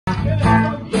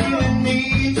You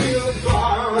need your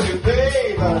party,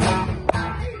 baby,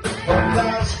 but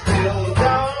that's still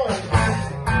gone.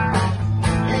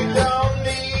 You don't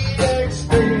need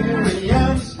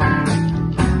experience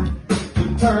to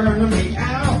turn me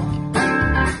out.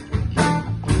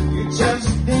 You just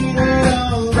need a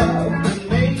love to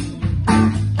me.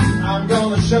 I'm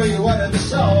gonna show you what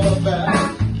it's all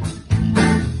about.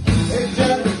 It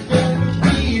just can't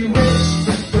be rich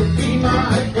to be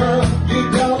my girl. You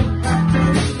don't have to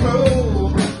be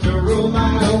cool to rule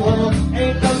my world.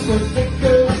 Ain't no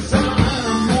particular sign,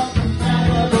 I'm not out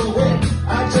of the way. I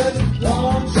just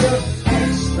want your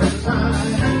extra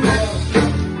time.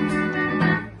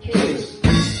 Kiss.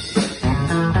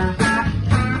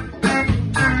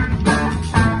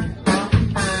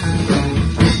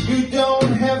 You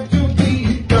don't have to be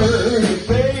dirty,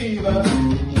 baby,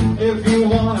 if you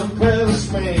wanna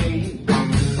impress me.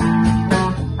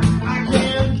 I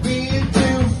can't be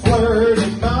too flirty,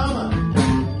 mama.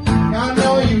 I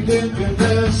know you did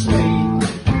possess me.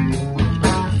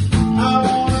 I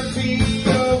wanna be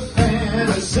your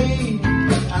fantasy,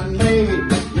 and maybe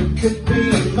you could be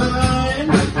mine.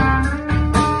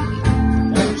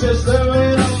 And just a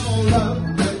little love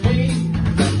with me,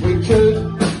 we could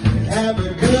have a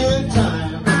good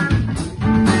time.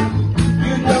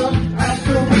 You don't have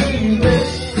to be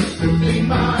rich to be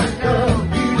my girl.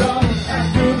 You don't have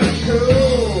to be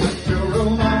cool to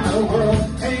rule my world.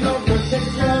 Ain't no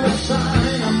particular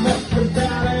sign, I'm not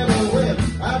without ever with.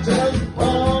 I just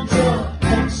want your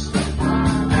extra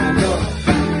time and your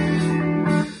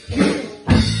kiss.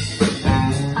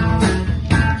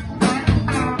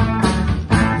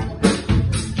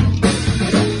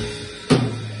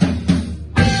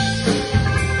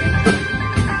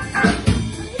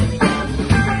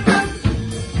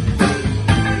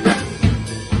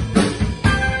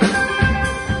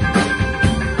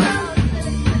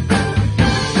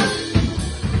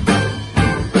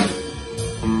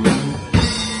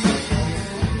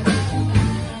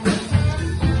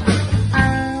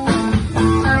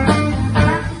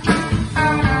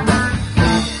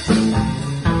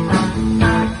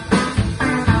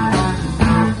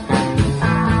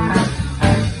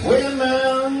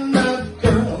 Women, not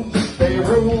girls, they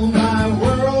rule my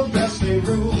world, yes, they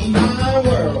rule my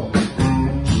world.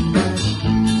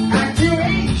 At your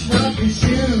age, knock your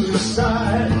shoes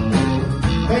aside,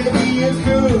 maybe you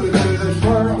could with a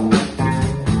twirl.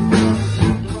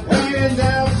 Laying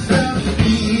down some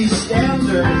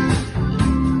standards,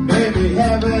 maybe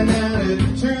have an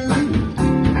attitude.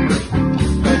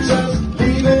 You just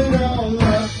leave it all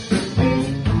up to me,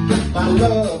 my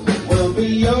love will be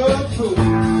your food.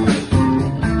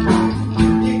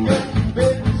 You got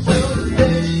bit so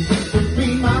rich to be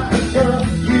my girl.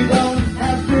 You don't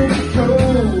have to be cool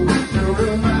to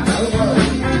rule my world.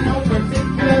 No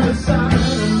particular sign,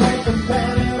 I'm not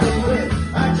compatible with.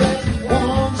 I just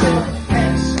want your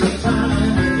extra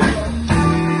time and your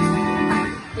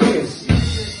kiss.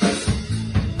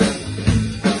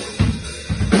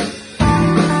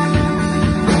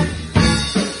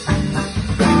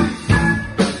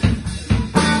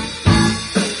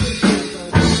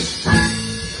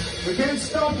 We can't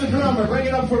stop the drummer. Bring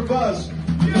it up for Buzz.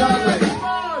 Lovely.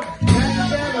 And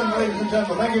Kevin, ladies and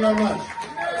gentlemen. Thank you very much.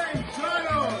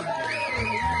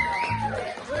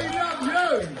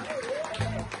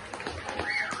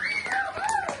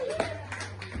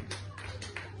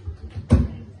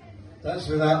 That's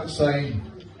without saying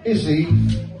Izzy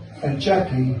and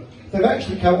Jackie. They've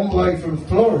actually come all the way from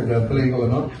Florida, believe it or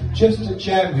not, just to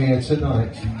jam here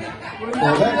tonight.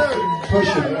 Now that's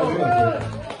pushing it, isn't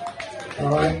it? All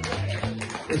right.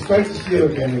 It's great to see you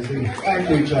again, Izzy. And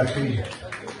you, Jackie.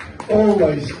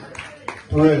 Always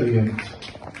brilliant.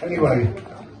 Anyway,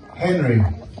 Henry,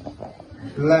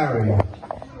 Larry,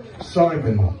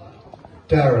 Simon,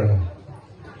 Darren,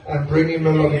 and bringing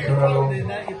melodica along.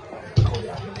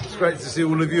 It's great to see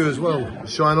all of you as well.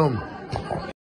 Shine on.